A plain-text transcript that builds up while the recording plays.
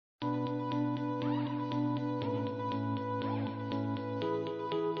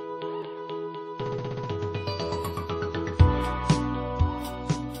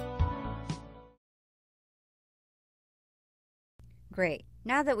Great.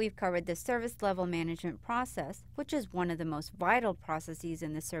 Now that we've covered the service level management process, which is one of the most vital processes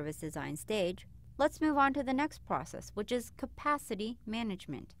in the service design stage, let's move on to the next process, which is capacity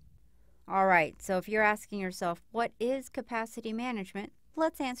management. All right, so if you're asking yourself, what is capacity management?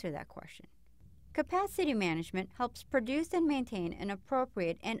 Let's answer that question. Capacity management helps produce and maintain an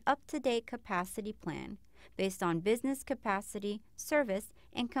appropriate and up-to-date capacity plan based on business capacity, service,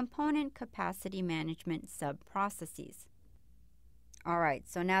 and component capacity management sub-processes. All right,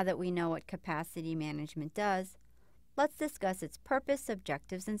 so now that we know what capacity management does, let's discuss its purpose,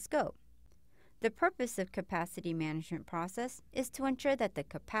 objectives, and scope. The purpose of capacity management process is to ensure that the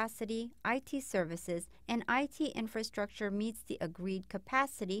capacity, IT services, and IT infrastructure meets the agreed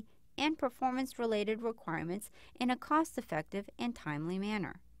capacity and performance-related requirements in a cost-effective and timely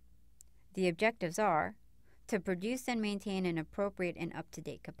manner. The objectives are to produce and maintain an appropriate and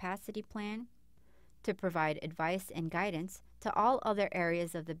up-to-date capacity plan, to provide advice and guidance to all other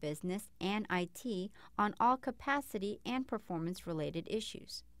areas of the business and IT on all capacity and performance-related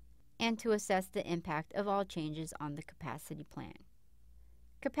issues, and to assess the impact of all changes on the capacity plan.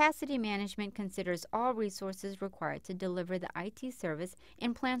 Capacity management considers all resources required to deliver the IT service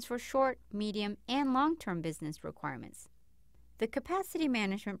and plans for short, medium, and long-term business requirements. The capacity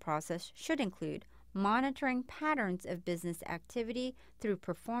management process should include monitoring patterns of business activity through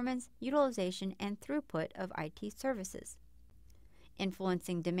performance, utilization, and throughput of IT services,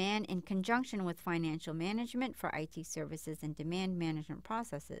 influencing demand in conjunction with financial management for IT services and demand management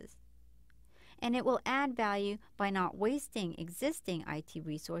processes. And it will add value by not wasting existing IT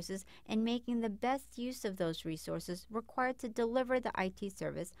resources and making the best use of those resources required to deliver the IT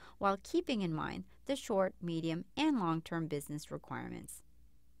service while keeping in mind the short, medium, and long-term business requirements.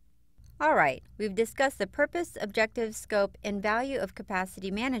 All right, we've discussed the purpose, objective, scope, and value of capacity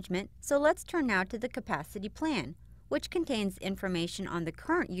management, so let's turn now to the capacity plan, which contains information on the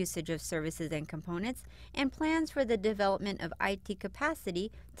current usage of services and components and plans for the development of IT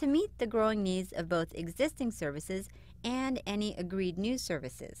capacity to meet the growing needs of both existing services and any agreed new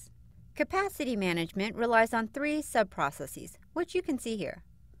services. Capacity management relies on three sub-processes, which you can see here.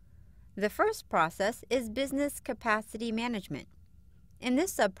 The first process is business capacity management. In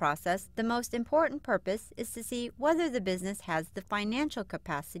this sub-process, the most important purpose is to see whether the business has the financial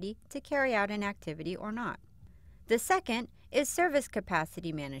capacity to carry out an activity or not. The second is service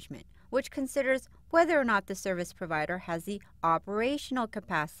capacity management, which considers whether or not the service provider has the operational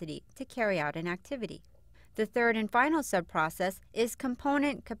capacity to carry out an activity. The third and final sub-process is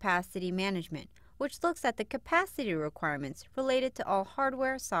component capacity management, which looks at the capacity requirements related to all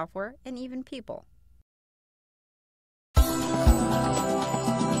hardware, software, and even people.